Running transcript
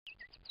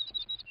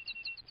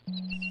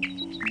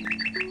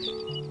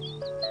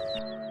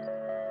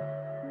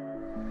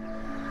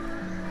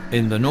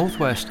In the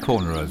northwest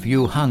corner of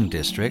Yuhang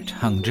District,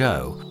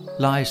 Hangzhou,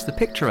 lies the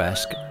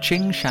picturesque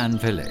Qingshan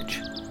village.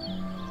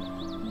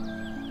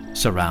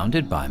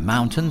 Surrounded by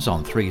mountains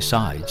on three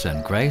sides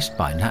and graced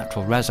by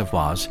natural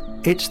reservoirs,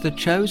 it's the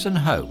chosen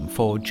home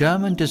for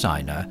German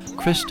designer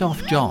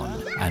Christoph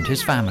John and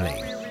his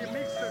family.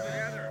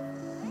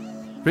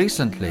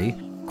 Recently,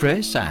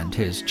 Chris and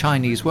his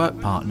Chinese work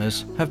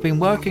partners have been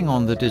working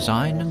on the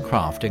design and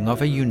crafting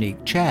of a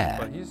unique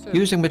chair,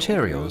 using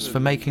materials for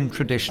making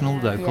traditional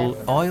local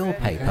oil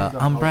paper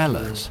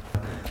umbrellas.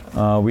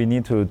 We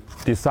need to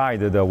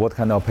decide what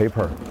kind of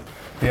paper.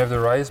 We have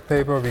the rice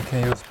paper, we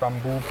can use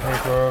bamboo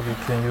paper, we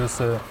can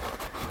use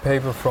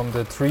paper from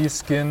the tree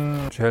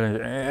skin.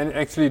 Challenge. And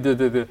actually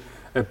the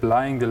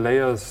applying the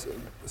layers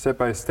step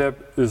by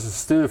step is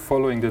still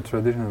following the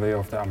traditional way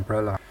of the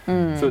umbrella.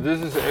 So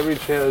this is, every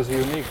chair is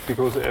unique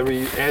because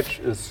every edge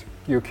is,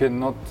 you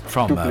cannot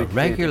From a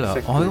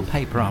regular oil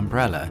paper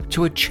umbrella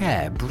to a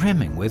chair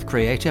brimming with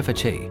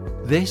creativity,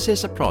 this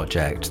is a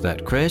project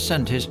that Chris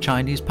and his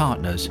Chinese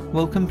partners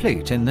will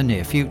complete in the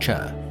near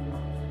future.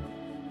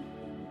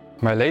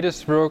 My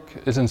latest work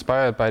is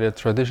inspired by the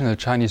traditional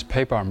Chinese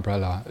paper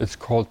umbrella. It's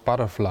called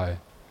Butterfly.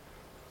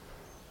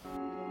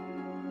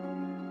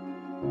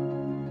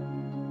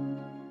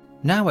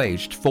 Now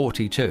aged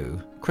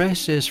 42,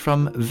 Chris is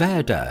from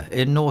Werder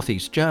in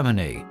northeast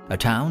Germany, a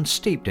town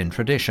steeped in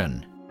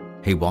tradition.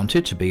 He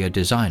wanted to be a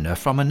designer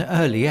from an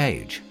early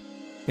age.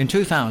 In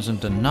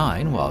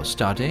 2009, while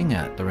studying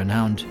at the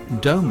renowned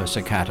Domus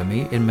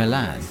Academy in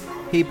Milan,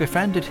 he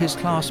befriended his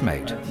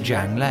classmate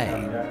Zhang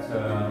Lei.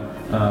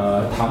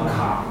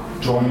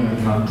 Drawing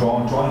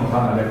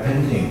like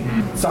painting.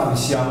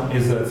 Zhang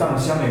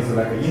is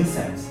like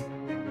incense.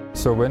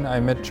 So when I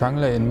met Zhang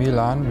Lei in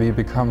Milan, we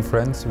become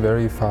friends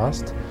very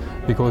fast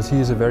because he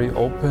is a very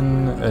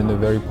open and a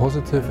very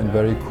positive and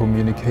very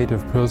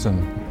communicative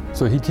person.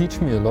 So he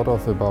teach me a lot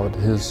about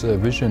his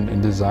vision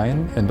in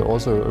design and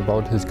also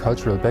about his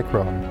cultural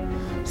background.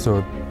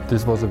 So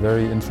this was a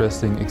very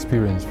interesting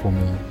experience for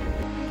me.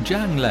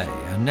 Zhang Lei,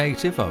 a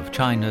native of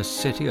China's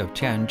city of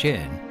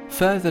Tianjin,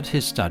 furthered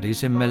his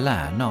studies in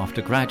Milan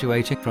after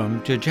graduating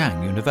from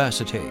Zhejiang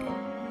University.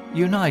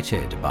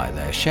 United by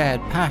their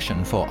shared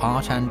passion for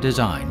art and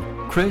design,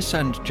 Chris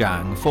and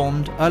Zhang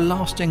formed a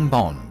lasting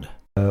bond.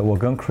 我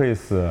跟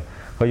Chris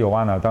和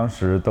Joanna 当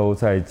时都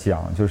在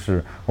讲，就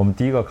是我们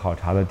第一个考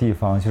察的地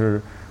方，就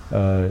是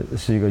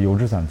是一个油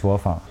纸伞作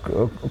坊。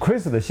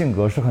Chris 的性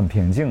格是很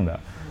平静的，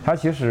他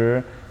其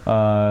实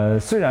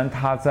虽然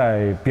他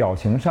在表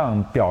情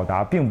上表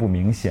达并不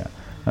明显，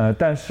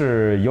但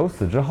是由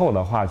此之后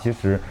的话，其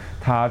实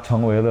他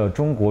成为了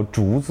中国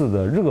竹子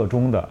的热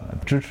衷的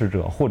支持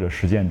者或者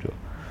实践者，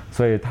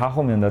所以他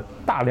后面的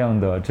大量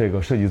的这个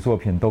设计作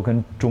品都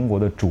跟中国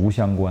的竹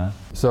相关。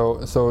So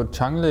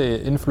Zhang Lei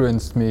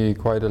influenced me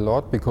quite a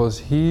lot because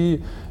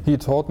he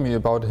taught me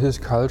about his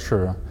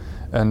culture.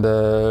 And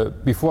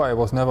before I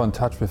was never in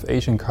touch with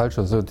Asian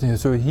culture, so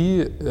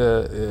he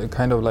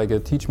kind of like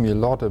teach me a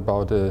lot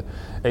about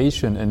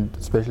Asian and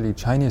especially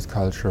Chinese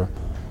culture.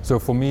 So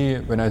for me,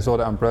 when I saw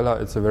the umbrella,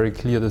 it's a very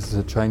clear this is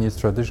a Chinese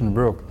traditional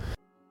work.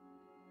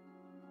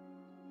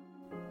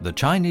 The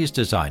Chinese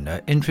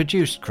designer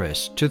introduced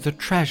Chris to the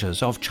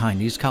treasures of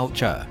Chinese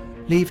culture,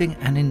 leaving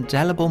an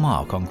indelible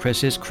mark on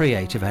Chris's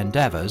creative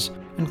endeavors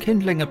and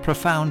kindling a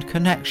profound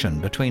connection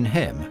between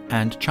him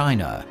and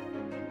China.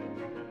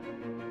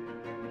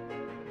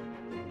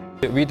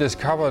 We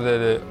discovered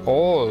that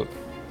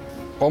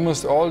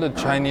almost all the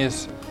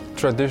Chinese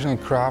traditional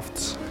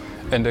crafts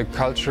and the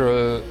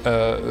cultural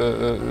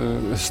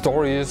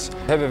stories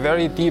have a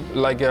very deep,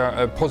 like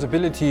a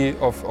possibility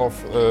of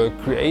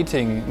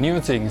creating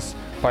new things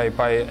by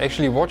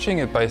actually watching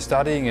it, by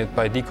studying it,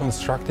 by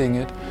deconstructing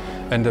it,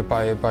 and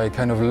by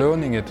kind of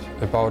learning it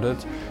about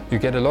it. You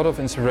get a lot of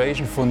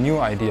inspiration for new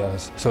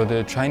ideas. So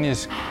the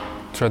Chinese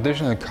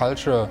traditional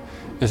culture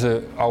is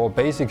our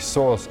basic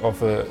source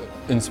of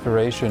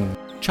inspiration.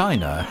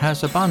 China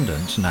has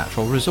abundant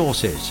natural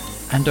resources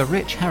and a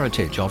rich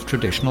heritage of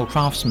traditional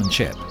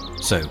craftsmanship,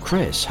 so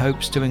Chris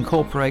hopes to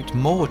incorporate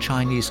more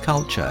Chinese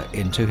culture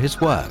into his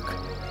work.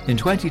 In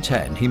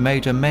 2010, he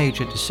made a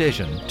major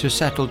decision to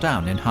settle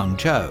down in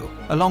Hangzhou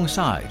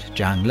alongside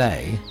Zhang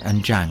Lei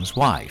and Zhang's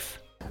wife.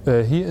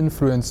 He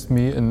influenced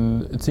me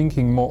in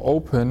thinking more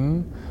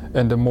open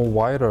and more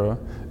wider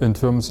in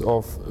terms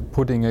of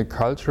putting a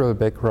cultural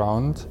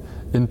background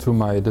into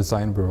my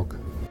design work.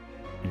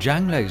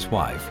 Zhang Lei's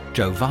wife,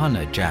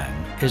 Giovanna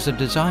Zhang, is a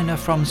designer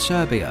from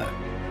Serbia.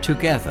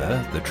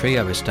 Together, the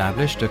trio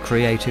established a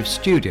creative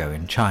studio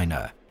in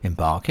China,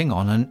 embarking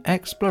on an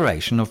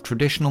exploration of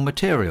traditional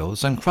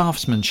materials and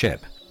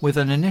craftsmanship, with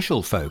an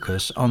initial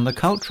focus on the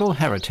cultural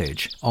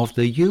heritage of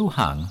the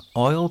Yuhang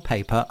oil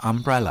paper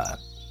umbrella.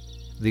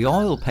 The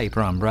oil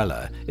paper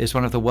umbrella is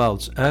one of the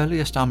world's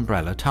earliest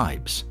umbrella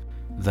types.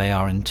 They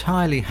are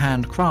entirely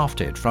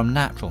handcrafted from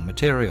natural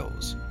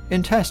materials,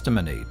 in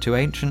testimony to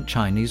ancient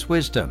Chinese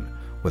wisdom,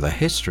 with a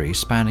history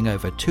spanning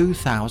over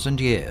 2,000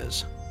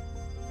 years.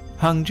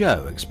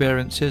 Hangzhou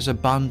experiences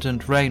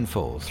abundant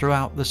rainfall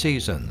throughout the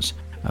seasons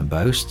and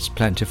boasts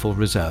plentiful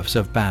reserves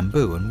of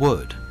bamboo and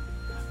wood.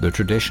 The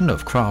tradition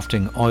of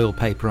crafting oil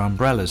paper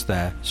umbrellas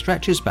there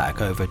stretches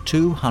back over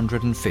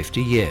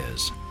 250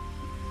 years.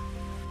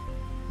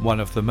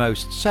 One of the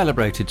most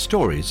celebrated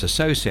stories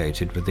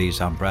associated with these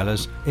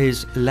umbrellas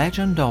is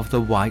Legend of the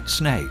White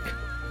Snake.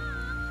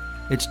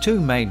 Its two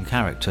main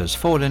characters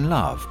fall in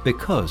love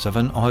because of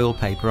an oil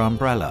paper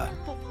umbrella.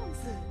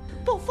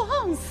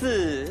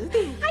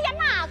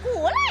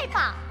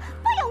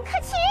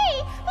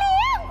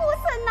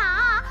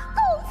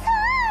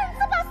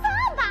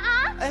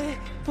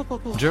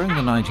 During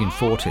the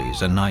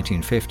 1940s and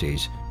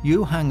 1950s,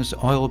 Yuhang's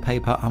oil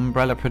paper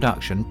umbrella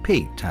production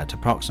peaked at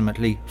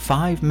approximately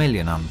 5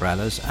 million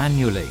umbrellas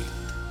annually.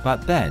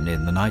 But then,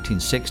 in the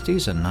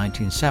 1960s and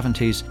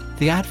 1970s,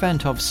 the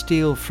advent of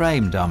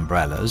steel-framed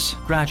umbrellas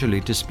gradually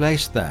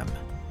displaced them.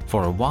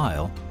 For a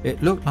while,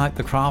 it looked like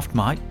the craft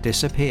might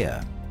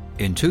disappear.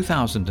 In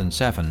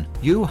 2007,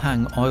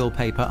 Yuhang oil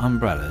paper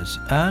umbrellas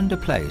earned a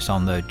place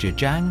on the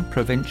Zhejiang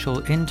Provincial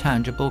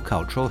Intangible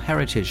Cultural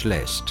Heritage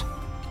List.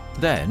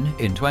 Then,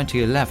 in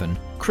 2011,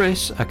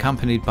 Chris,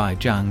 accompanied by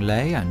Zhang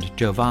Lei and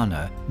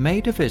Giovanna,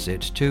 made a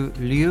visit to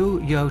Liu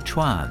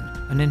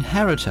Changying, an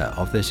inheritor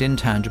of this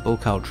intangible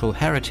cultural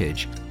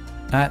heritage.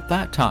 At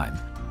that time,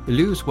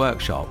 Liu's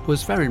workshop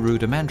was very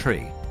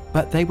rudimentary,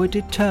 but they were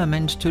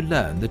determined to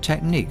learn the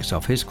techniques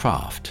of his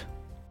craft.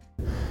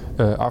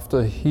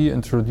 After he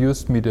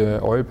introduced me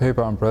the oil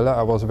paper umbrella,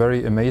 I was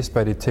very amazed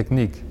by the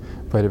technique,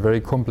 by the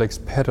very complex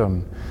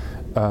pattern.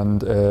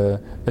 And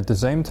at the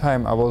same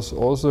time, I was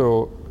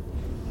also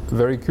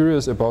very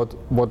curious about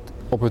what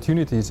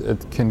opportunities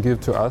it can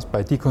give to us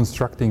by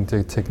deconstructing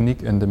the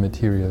technique and the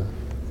material.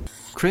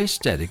 Chris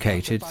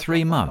dedicated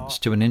 3 months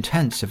to an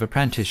intensive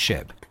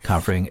apprenticeship,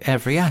 covering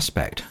every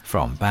aspect,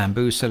 from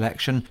bamboo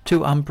selection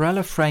to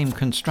umbrella frame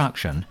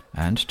construction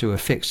and to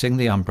affixing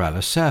the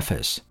umbrella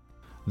surface.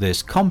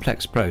 This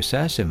complex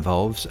process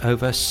involves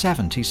over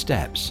 70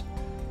 steps.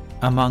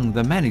 Among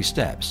the many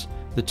steps,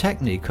 the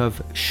technique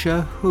of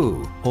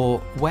shehu, or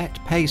wet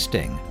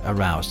pasting,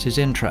 aroused his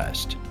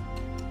interest.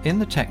 In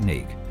the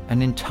technique,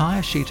 an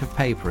entire sheet of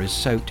paper is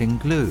soaked in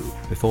glue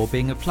before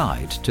being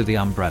applied to the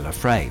umbrella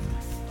frame.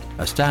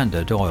 A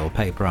standard oil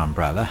paper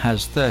umbrella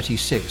has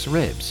 36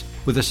 ribs,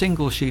 with a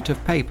single sheet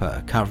of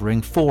paper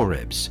covering 4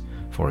 ribs,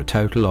 for a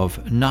total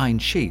of 9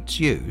 sheets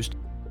used.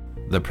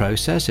 The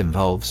process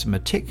involves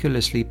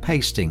meticulously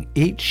pasting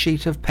each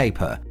sheet of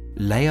paper,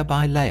 layer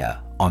by layer,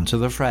 onto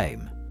the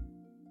frame.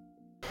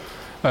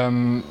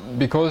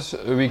 Because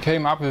we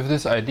came up with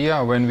this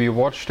idea when we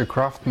watched the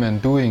craftsman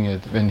doing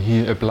it, when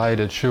he applied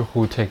a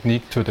Qiu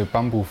technique to the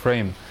bamboo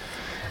frame.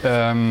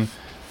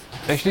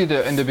 Actually,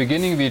 in the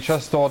beginning we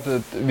just thought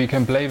that we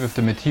can play with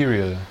the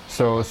material.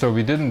 So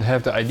we didn't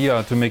have the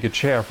idea to make a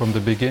chair from the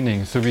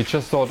beginning. So we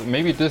just thought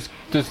maybe this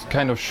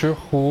kind of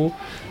Qiu,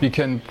 we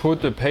can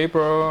put the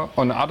paper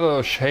on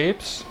other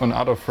shapes, on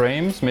other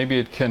frames. Maybe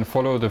it can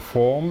follow the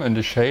form and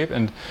the shape.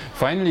 And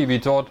finally we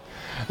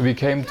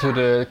came to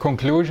the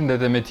conclusion that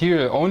the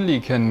material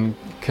only can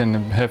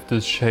have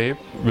this shape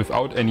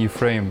without any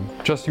frame,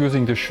 just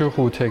using the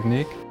Qiu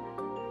technique.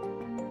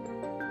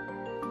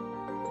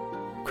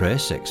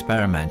 Chris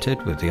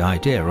experimented with the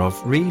idea of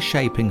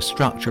reshaping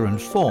structure and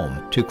form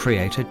to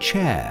create a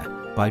chair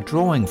by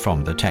drawing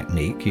from the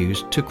technique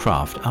used to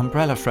craft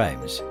umbrella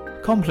frames,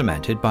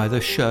 complemented by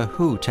the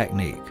Shehu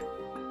technique.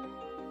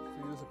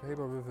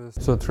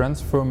 So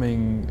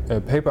transforming a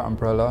paper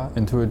umbrella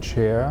into a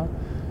chair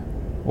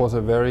was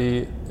a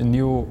very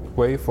new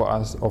way for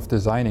us of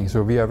designing.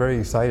 So we are very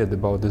excited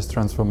about this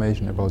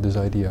transformation, about this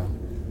idea.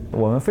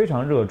 我们非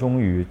常热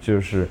衷于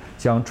就是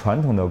将传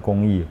统的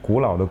工艺、古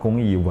老的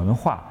工艺文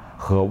化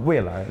和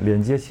未来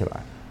连接起来，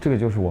这个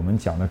就是我们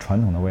讲的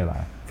传统的未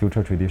来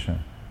 （future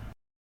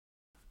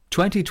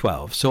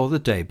tradition）。2012 saw the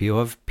debut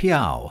of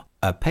Piao,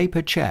 a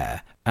paper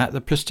chair, at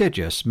the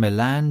prestigious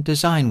Milan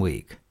Design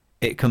Week.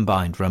 It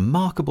combined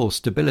remarkable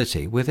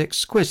stability with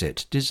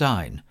exquisite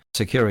design,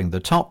 securing the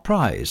top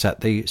prize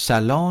at the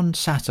Salon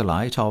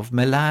Satellite of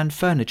Milan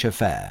Furniture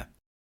Fair.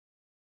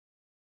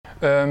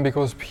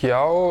 Because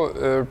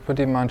Piao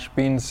pretty much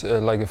means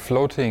like a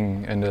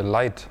floating and a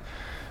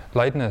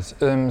lightness.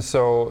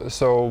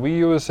 So we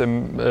use a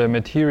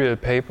material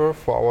paper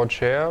for our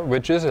chair,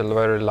 which is a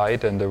very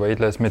light and a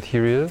weightless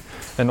material,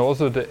 and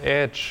also the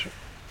edge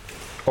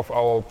of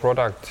our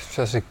product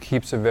just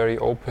keeps it very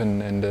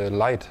open and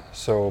light.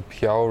 So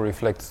Piao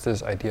reflects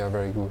this idea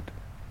very good.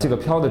 这个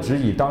飘的指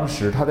椅当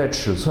时它在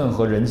尺寸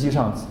和人机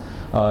上，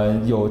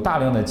有大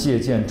量的借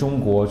鉴中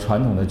国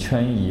传统的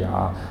圈椅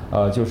啊，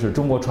就是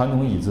中国传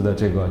统椅子的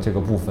这个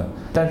部分，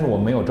但是我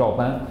没有照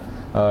搬，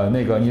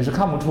你是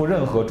看不出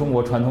任何中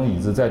国传统椅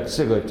子在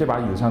这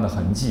把椅子上的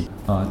痕迹，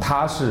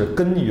它是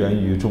根源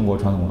于中国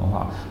传统文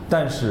化，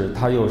但是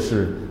它又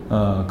是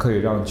可以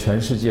让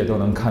全世界都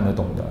能看得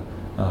懂的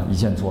一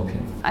件作品。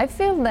I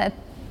feel that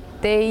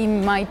they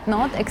might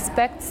not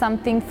expect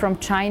something from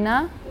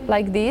China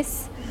like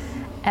this.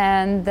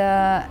 And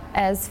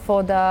as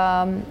for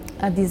the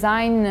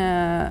design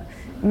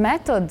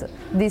method,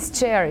 this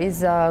chair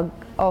is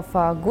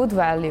of good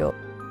value.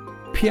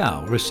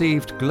 Piao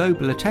received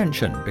global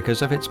attention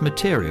because of its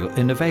material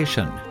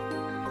innovation.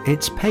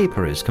 Its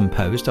paper is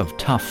composed of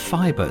tough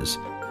fibers.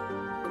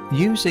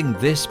 Using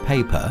this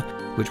paper,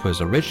 which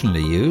was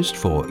originally used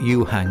for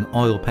Yuhang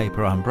oil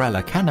paper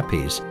umbrella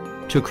canopies,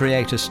 to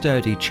create a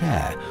sturdy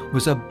chair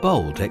was a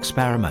bold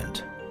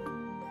experiment.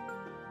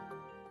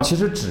 其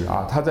实纸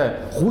啊，它在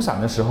糊散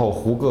的时候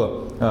糊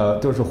个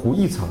就是糊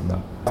一层的，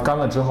干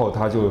了之后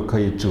它就可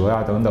以折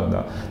呀等等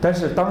的。但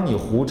是当你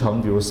糊成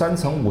比如3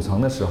层5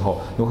层的时候，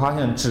你会发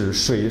现纸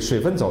水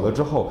分走了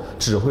之后，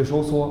纸会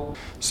收缩。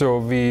So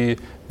we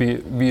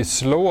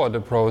slower the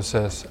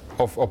process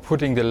of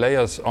putting the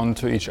layers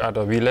onto each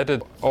other. We let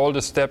it all the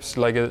steps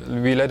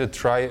we let it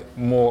dry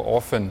more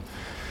often.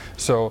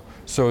 So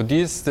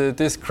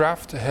this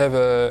craft have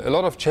a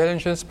lot of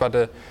challenges,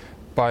 but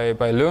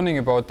by learning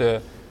about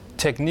the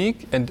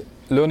technique and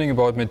learning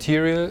about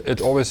material, it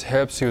always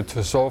helps you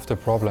to solve the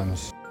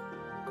problems.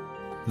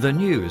 The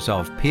news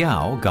of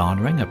Piao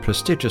garnering a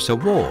prestigious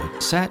award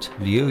set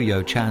Liu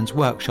Youchan's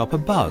workshop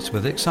abuzz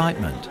with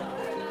excitement.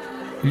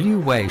 Liu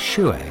Wei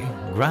Xue,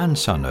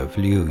 grandson of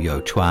Liu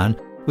Youchuan,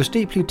 was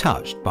deeply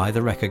touched by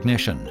the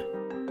recognition.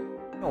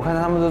 我看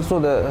他们都做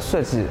的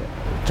设计，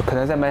就可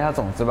能在埋下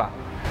种子吧。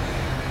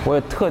我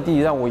也特地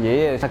让我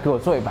爷爷他给我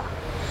做一把，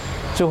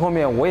最后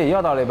面我也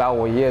要到了一把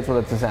我爷爷做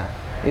的纸伞，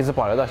一直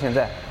保留到现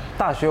在。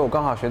大学我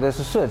刚好学的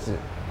是设计，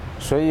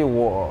所以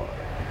我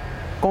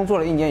工作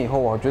了1年以后，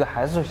我觉得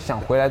还是想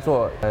回来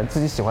做自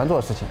己喜欢做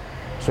的事情，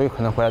所以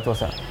可能回来做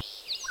伞。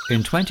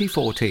In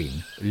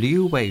 2014,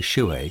 Liu Wei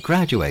Xue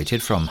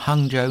graduated from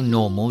Hangzhou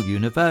Normal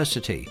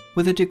University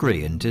with a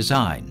degree in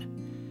design.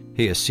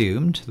 He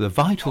assumed the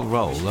vital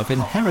role of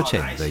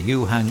inheriting the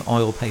Yuhang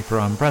oil paper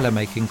umbrella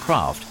making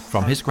craft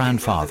from his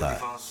grandfather.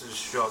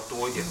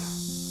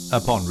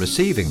 Upon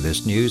receiving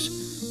this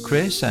news,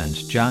 Chris and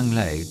Zhang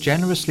Lei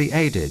generously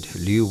aided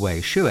Liu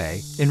Wei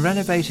Xue in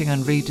renovating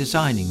and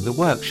redesigning the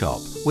workshop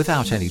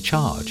without any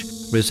charge,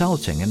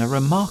 resulting in a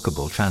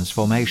remarkable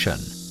transformation.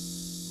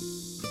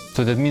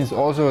 So that means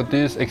also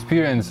this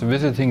experience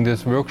visiting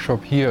this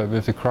workshop here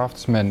with the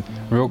craftsmen,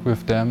 work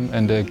with them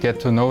and get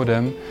to know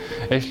them,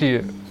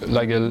 actually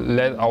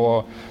led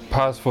our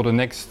path for the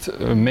next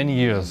many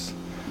years.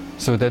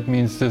 So that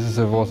means this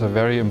was a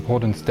very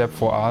important step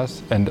for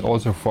us and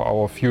also for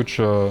our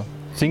future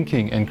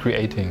thinking and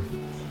creating.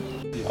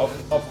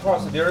 Of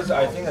course,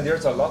 I think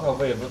there's a lot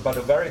of it, but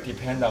very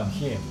depend on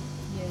him.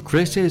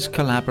 Chris's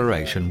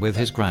collaboration with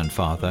his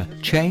grandfather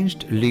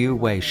changed Liu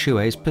Wei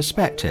Xue's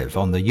perspective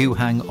on the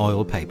Yuhang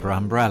oil paper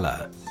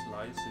umbrella.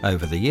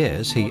 Over the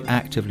years, he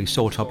actively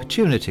sought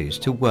opportunities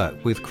to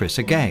work with Chris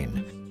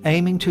again,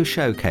 aiming to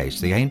showcase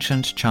the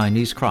ancient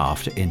Chinese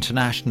craft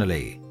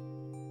internationally.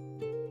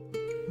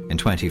 In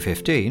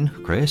 2015,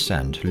 Chris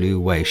and Liu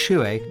Wei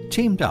Xue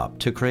teamed up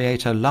to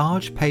create a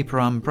large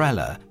paper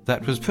umbrella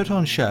that was put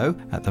on show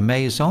at the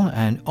Maison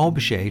and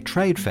Objet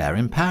Trade Fair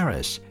in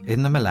Paris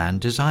in the Milan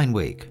Design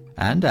Week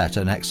and at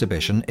an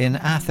exhibition in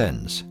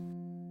Athens.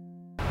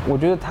 我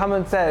觉得他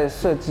们在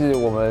设计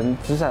我们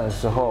纸伞的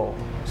时候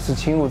是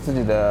倾入自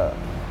己的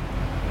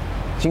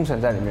精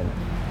神在里面的，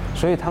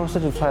所以他们设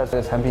计出来的这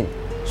个产品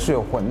是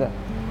有魂的。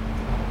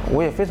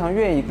我也非常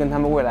愿意跟他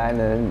们未来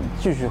能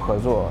继续合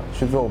作，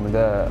去做我们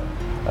的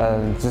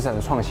纸伞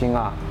的创新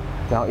啊，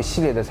然后一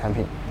系列的产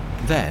品。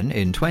Then,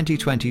 in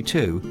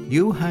 2022,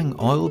 Yuhang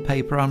oil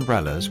paper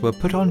umbrellas were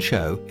put on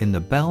show in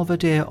the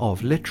Belvedere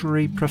of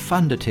Literary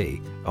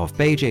Profundity of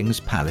Beijing's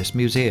Palace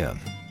Museum.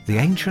 The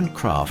ancient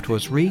craft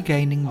was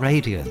regaining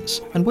radiance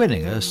and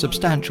winning a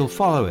substantial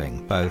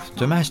following, both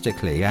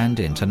domestically and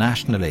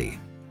internationally.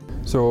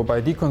 So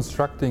by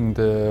deconstructing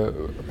the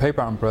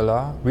paper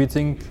umbrella, we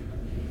think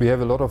we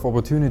have a lot of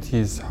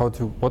opportunities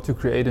what to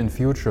create in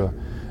future.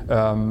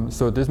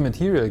 So this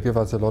material gives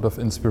us a lot of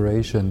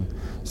inspiration.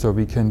 So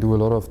we can do a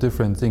lot of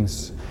different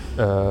things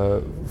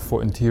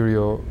for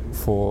interior,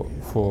 for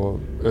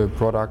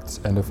products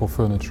and for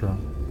furniture.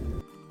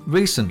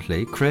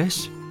 Recently,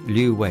 Chris,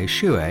 Liu Wei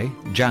Xue,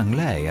 Zhang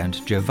Lei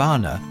and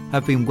Giovanna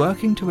have been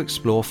working to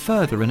explore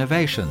further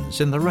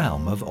innovations in the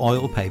realm of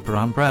oil paper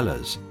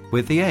umbrellas,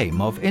 with the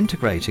aim of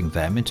integrating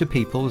them into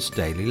people's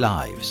daily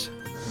lives.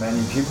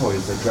 Many people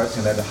is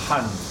dressing like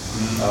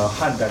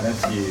Han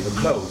Dynasty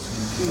clothes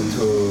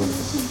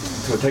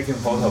to taking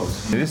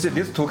photos.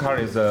 This two color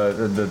is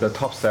the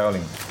top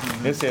selling.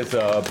 This is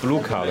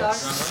blue color,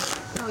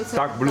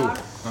 dark blue.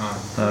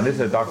 This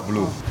is dark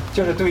blue.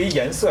 就是对于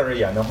颜色而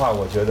言的话，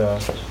我觉得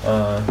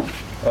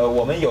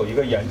我们有一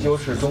个研究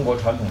是中国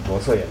传统着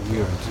色研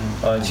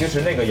究。其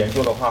实那个研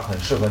究的话很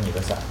适合你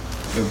的伞。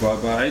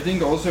But I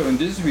think also in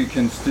this we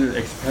can still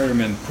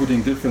experiment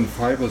putting different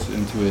fibers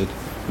into it.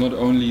 Not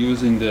only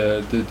using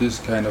this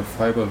kind of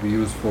fiber we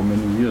use for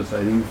many years,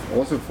 I think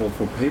also for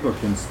paper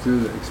can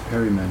still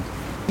experiment.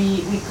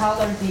 We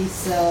color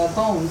these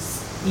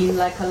bones in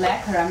like a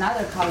lacquer,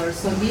 another color.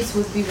 So this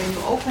would be when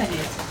you open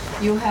it,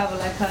 you have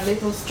like a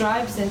little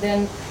stripes, and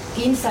then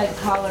inside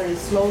color is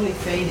slowly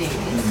fading.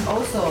 It's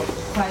also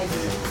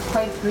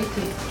quite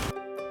pretty.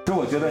 其实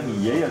我觉得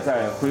你爷爷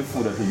在恢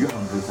复的是余杭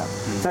纸伞，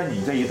在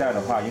你这一代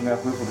的话，应该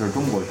恢复的是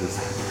中国纸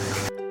伞。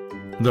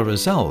 The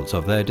result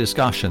of their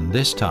discussion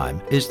this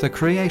time is the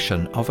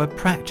creation of a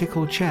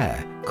practical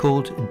chair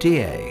called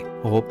Die,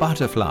 or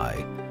butterfly,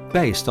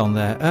 based on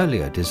their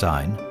earlier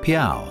design,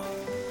 Piao.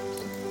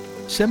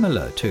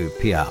 Similar to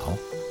Piao,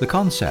 the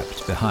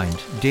concept behind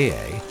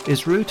Die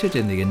is rooted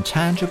in the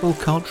intangible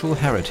cultural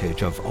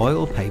heritage of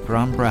oil paper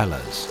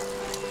umbrellas.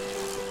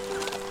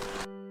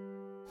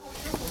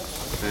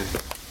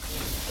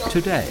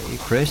 Today,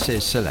 Chris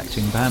is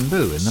selecting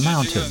bamboo in the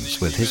mountains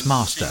with his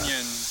master.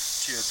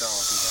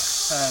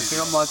 这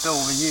个毛这5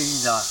年以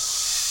上，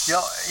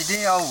一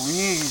定要5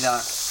年以上。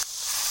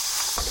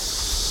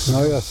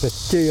我要是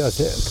这样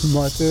子，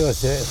毛这样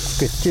子，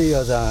跟这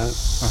样子，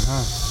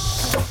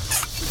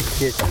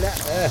接起来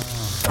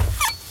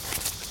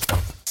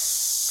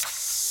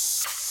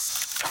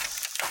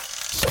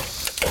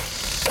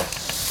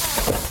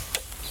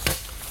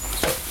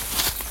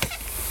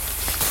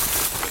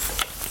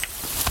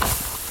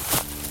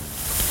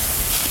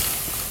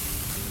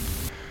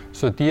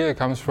，So Die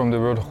comes from the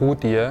word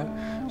Rudie.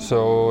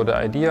 So the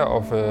idea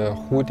of a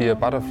Rudie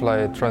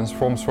butterfly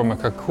transforms from a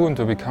cocoon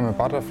to become a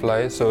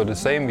butterfly. So the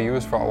same we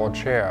use for our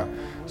chair.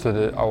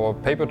 So our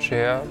paper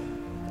chair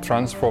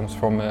transforms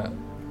from a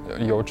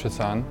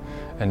Youchi-san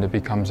and it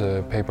becomes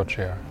a paper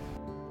chair.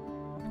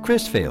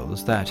 Chris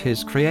feels that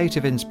his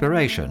creative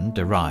inspiration,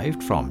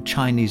 derived from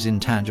Chinese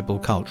intangible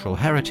cultural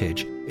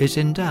heritage, is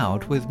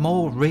endowed with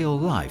more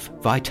real-life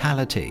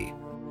vitality.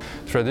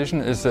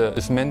 Tradition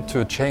is meant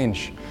to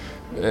change.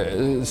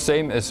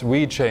 Same as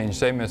we change,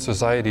 same as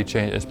society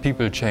change, as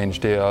people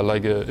change. They are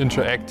like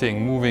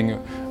interacting, moving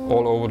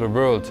all over the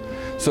world.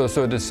 So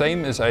the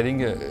same is, I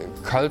think,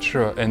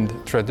 culture and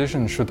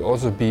tradition should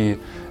also be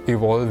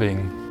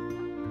evolving.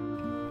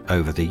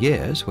 Over the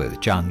years, with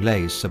Zhang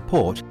Lei's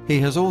support, he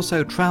has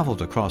also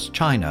traveled across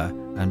China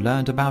and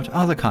learned about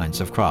other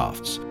kinds of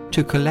crafts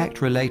to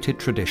collect related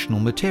traditional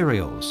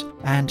materials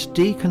and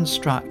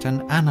deconstruct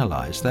and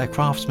analyze their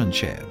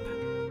craftsmanship.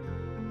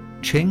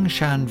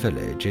 Qingshan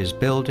village is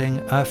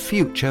building a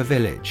future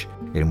village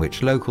in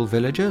which local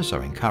villagers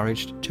are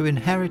encouraged to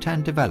inherit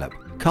and develop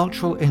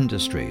cultural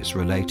industries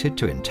related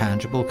to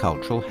intangible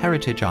cultural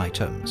heritage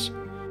items.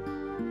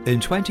 In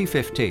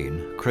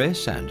 2015,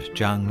 Chris and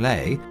Zhang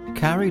Lei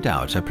carried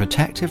out a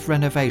protective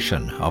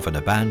renovation of an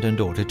abandoned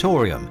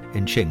auditorium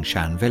in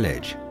Qingshan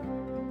village.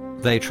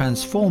 They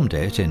transformed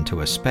it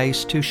into a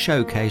space to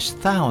showcase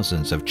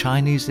thousands of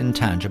Chinese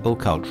intangible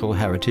cultural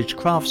heritage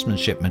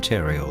craftsmanship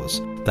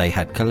materials they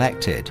had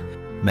collected,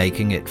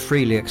 making it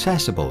freely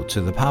accessible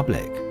to the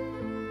public.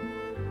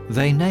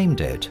 They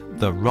named it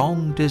the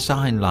Rong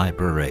Design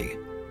Library.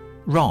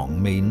 Rong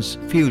means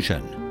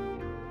fusion.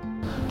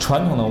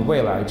 传统的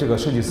未来这个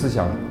设计思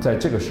想在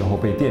这个时候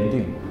被奠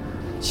定，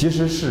其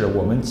实是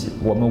我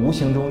们无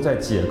形中在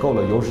解构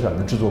了油纸伞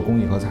的制作工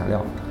艺和材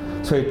料。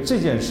 所以这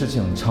件事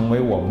情成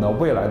为我们的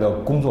未来的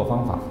工作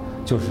方法，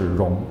就是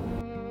融。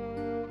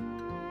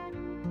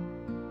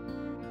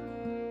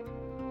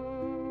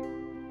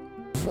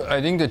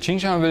I think the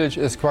Qingshan village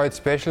is quite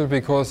special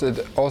because it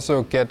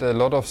also get a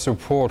lot of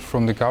support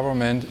from the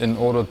government in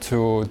order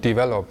to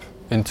develop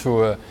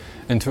into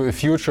a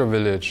future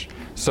village.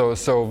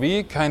 So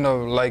we kind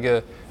of like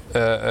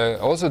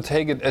also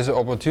take it as an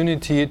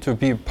opportunity to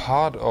be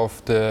part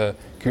of the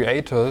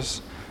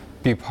creators.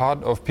 Be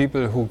part of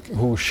people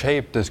who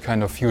shape this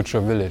kind of future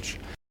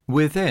village.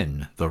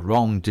 Within the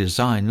Rong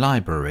Design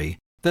Library,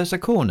 there's a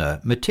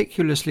corner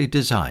meticulously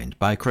designed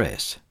by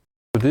Chris.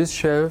 This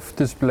shelf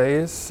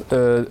displays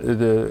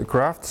the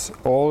crafts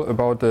all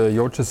about the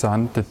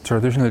Youchi-san, the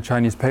traditional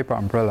Chinese paper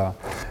umbrella.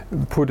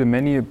 Put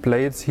many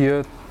plates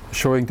here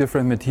showing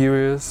different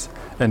materials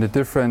and the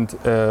different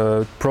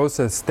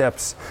process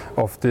steps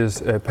of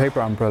this paper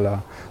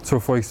umbrella. So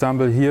for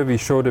example, here we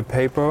show the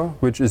paper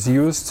which is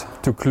used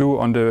to glue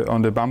on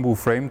the bamboo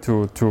frame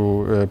to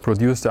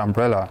produce the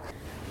umbrella.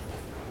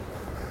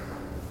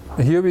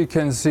 Here we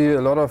can see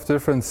a lot of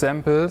different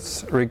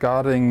samples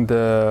regarding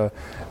the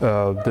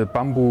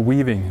bamboo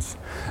weavings.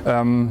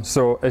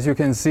 So as you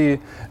can see,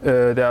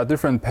 there are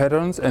different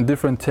patterns and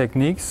different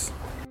techniques.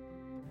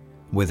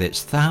 With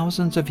its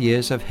thousands of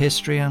years of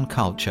history and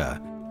culture,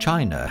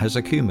 China has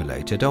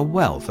accumulated a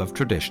wealth of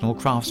traditional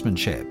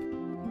craftsmanship.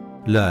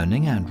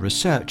 Learning and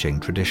researching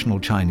traditional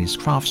Chinese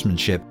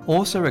craftsmanship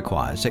also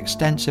requires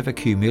extensive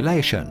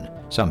accumulation,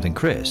 something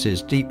Chris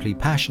is deeply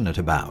passionate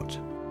about.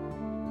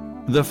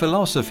 The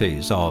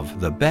philosophies of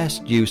the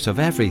best use of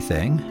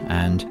everything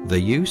and the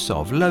use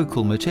of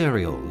local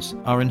materials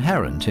are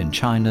inherent in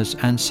China's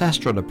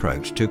ancestral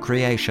approach to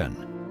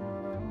creation.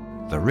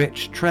 The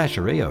rich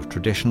treasury of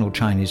traditional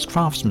Chinese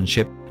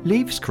craftsmanship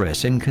leaves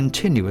Chris in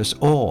continuous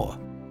awe,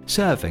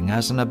 serving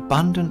as an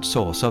abundant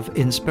source of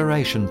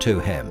inspiration to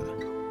him.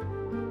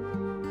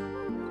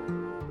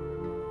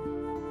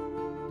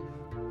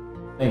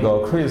 那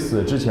个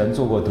Chris 之前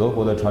做过德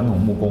国的传统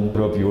木工，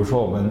比如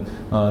说我们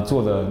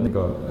做的那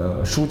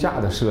个书架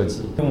的设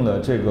计，用的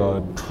这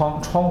个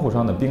窗户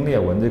上的冰裂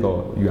纹这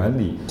个原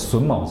理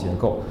榫卯结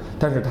构，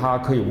但是它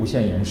可以无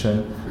限延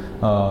伸。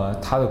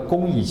它的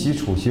工艺基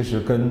础其实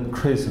跟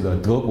Chris 的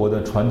德国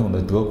的传统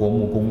的德国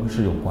木工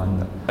是有关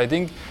的。I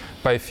think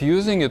by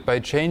fusing it, by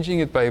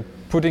changing it, by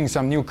putting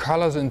some new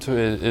colors into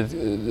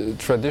it,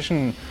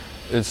 tradition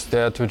is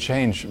there to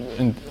change.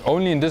 And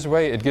only in this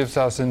way it gives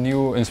us a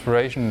new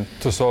inspiration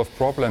to solve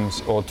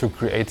problems or to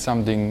create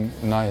something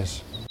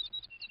nice.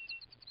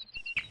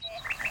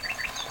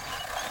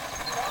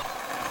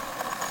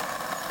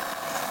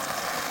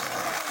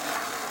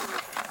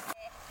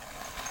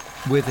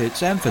 With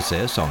its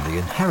emphasis on the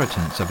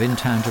inheritance of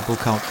intangible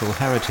cultural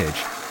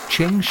heritage,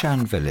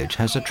 Qingshan village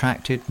has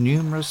attracted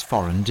numerous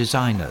foreign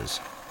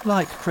designers,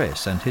 like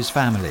Chris and his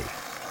family.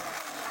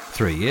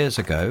 3 years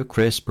ago,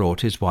 Chris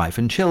brought his wife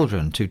and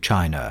children to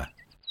China.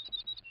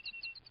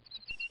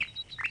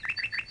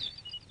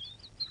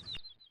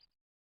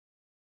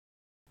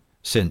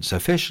 Since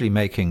officially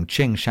making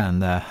Qingshan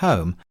their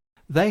home,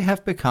 they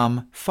have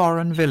become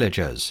foreign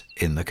villagers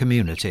in the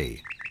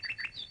community.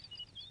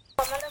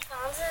 我们的房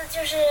子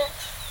就是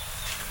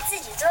自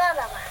己做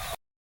的嘛，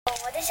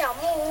我的小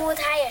木屋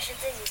它也是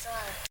自己做的，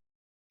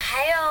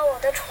还有我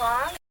的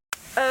床。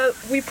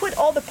We put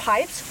all the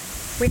pipes,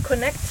 we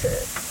connect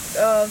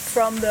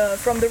from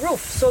the roof,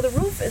 so the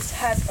roof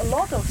has a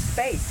lot of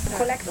space,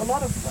 collect a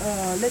lot of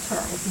litter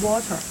of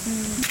water.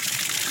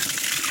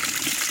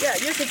 Yeah,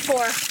 use it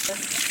for.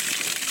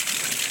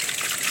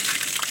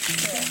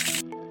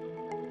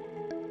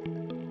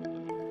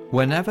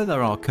 Whenever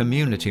there are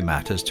community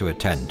matters to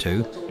attend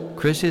to,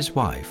 Chris's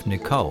wife,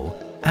 Nicole,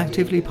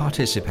 actively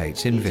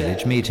participates in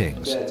village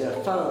meetings.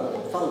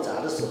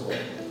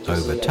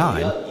 Over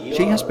time,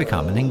 she has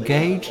become an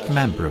engaged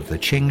member of the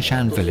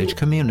Qingshan village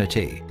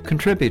community,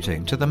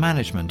 contributing to the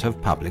management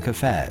of public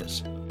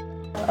affairs.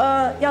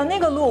 要那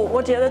个路，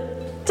我觉得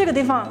这个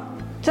地方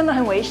真的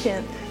很危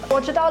险。我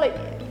知道了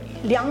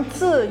2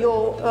次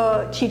有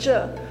汽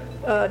车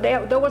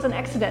there was an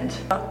accident.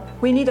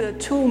 We need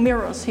 2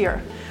 mirrors here.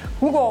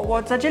 如果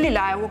我在这里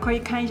来，我可以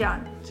看一下。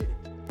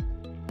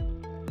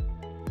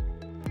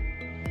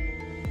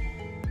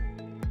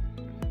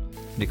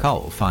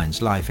Nicole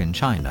finds life in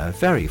China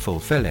very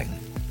fulfilling.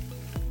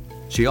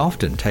 She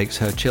often takes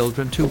her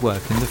children to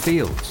work in the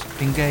fields,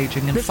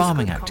 engaging in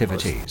farming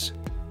activities.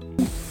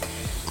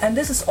 And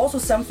this is also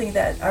something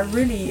that I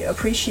really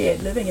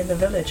appreciate living in the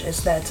village,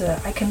 is that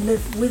I can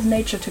live with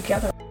nature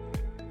together.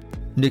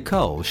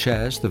 Nicole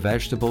shares the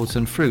vegetables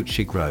and fruit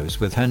she grows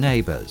with her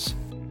neighbours.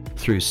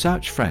 Through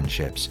such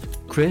friendships,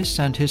 Chris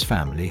and his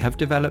family have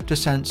developed a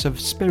sense of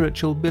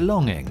spiritual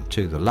belonging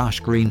to the lush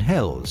green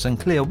hills and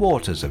clear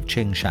waters of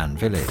Qingshan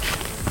village.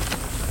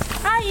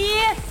 阿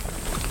姨，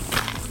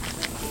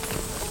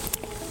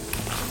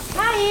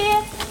阿姨，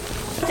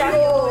加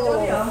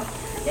油！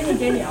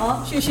给你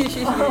啊！谢谢。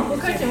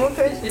不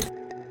客气。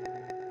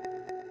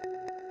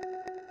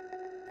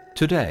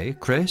Today,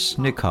 Chris,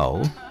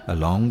 Nicole,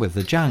 along with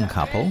the Zhang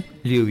couple,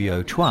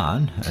 Liu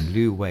Chuan and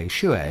Liu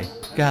Weishui,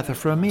 gather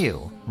for a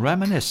meal,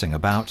 reminiscing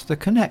about the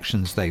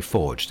connections they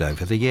forged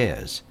over the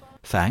years,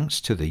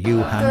 thanks to the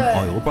Yuhan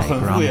oil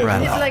paper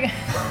umbrella.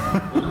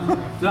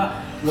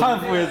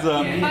 Hanfu is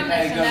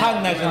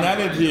Han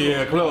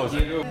nationality clothes.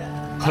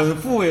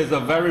 Hanfu is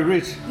very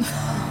rich.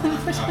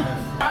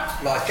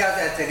 老家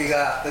在这里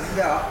啊，不知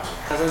道。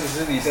他说你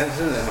是李先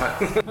生人吗？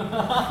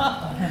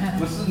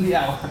不是那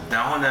样。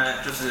然后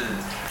呢，就是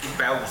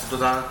150多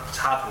张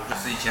插图，就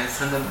是以前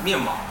村的面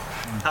貌。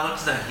他说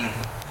记得很清楚，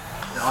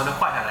然后再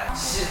画下来。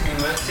你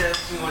们现在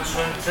进过村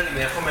里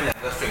面后面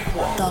2个水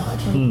库，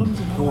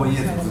跟我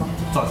叶子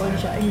造成的。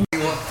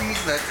我第一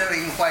次这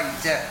文化以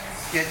前，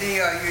一定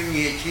要有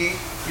年轻，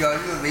要有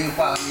文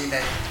化人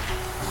来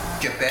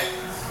结伴，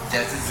才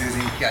是走人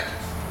下去。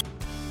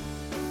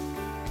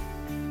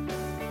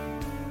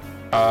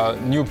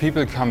New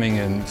people coming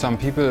in, some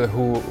people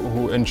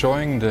who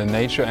enjoying the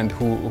nature and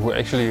who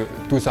actually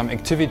do some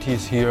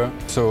activities here.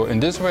 So in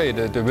this way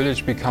the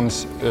village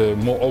becomes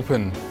more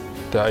open,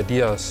 the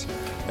ideas,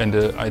 and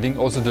I think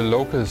also the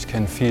locals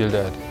can feel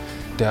that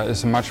there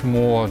is much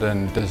more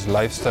than this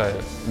lifestyle,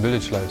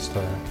 village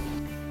lifestyle.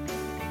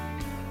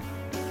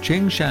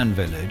 Qingshan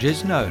village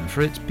is known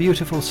for its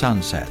beautiful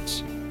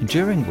sunsets,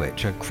 during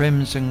which a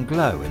crimson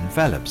glow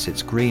envelops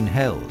its green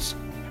hills,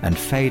 and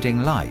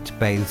fading light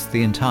bathes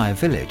the entire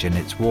village in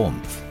its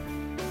warmth.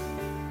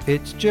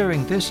 It's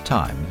during this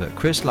time that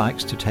Chris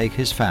likes to take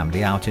his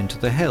family out into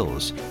the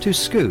hills to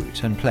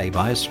scoot and play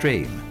by a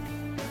stream.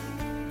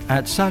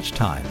 At such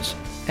times,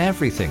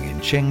 everything in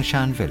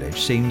Qingshan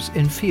village seems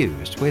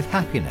infused with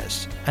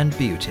happiness and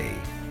beauty.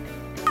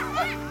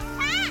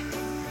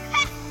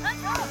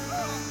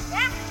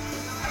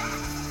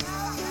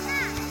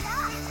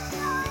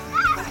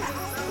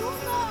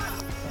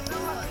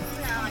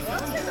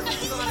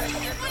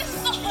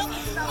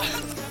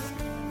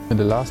 In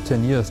the last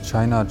 10 years,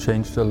 China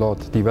changed a lot,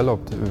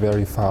 developed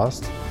very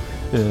fast,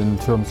 in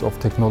terms of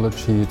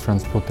technology,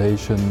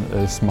 transportation,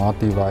 smart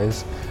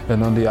device,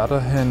 and on the other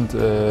hand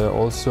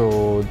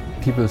also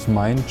people's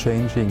mind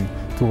changing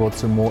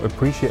towards a more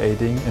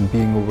appreciating and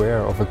being aware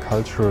of a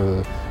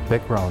cultural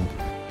background.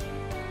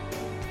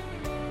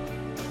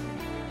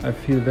 I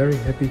feel very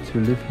happy to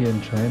live here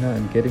in China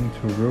and getting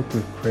to work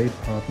with great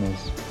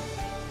partners.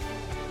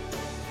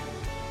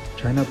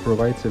 China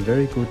provides a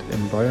very good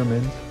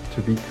environment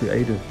to be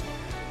creative,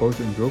 both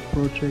in work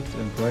projects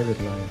and private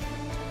life.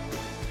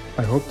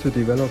 I hope to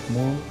develop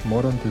more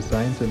modern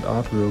designs and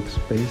artworks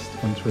based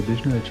on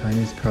traditional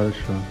Chinese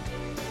culture.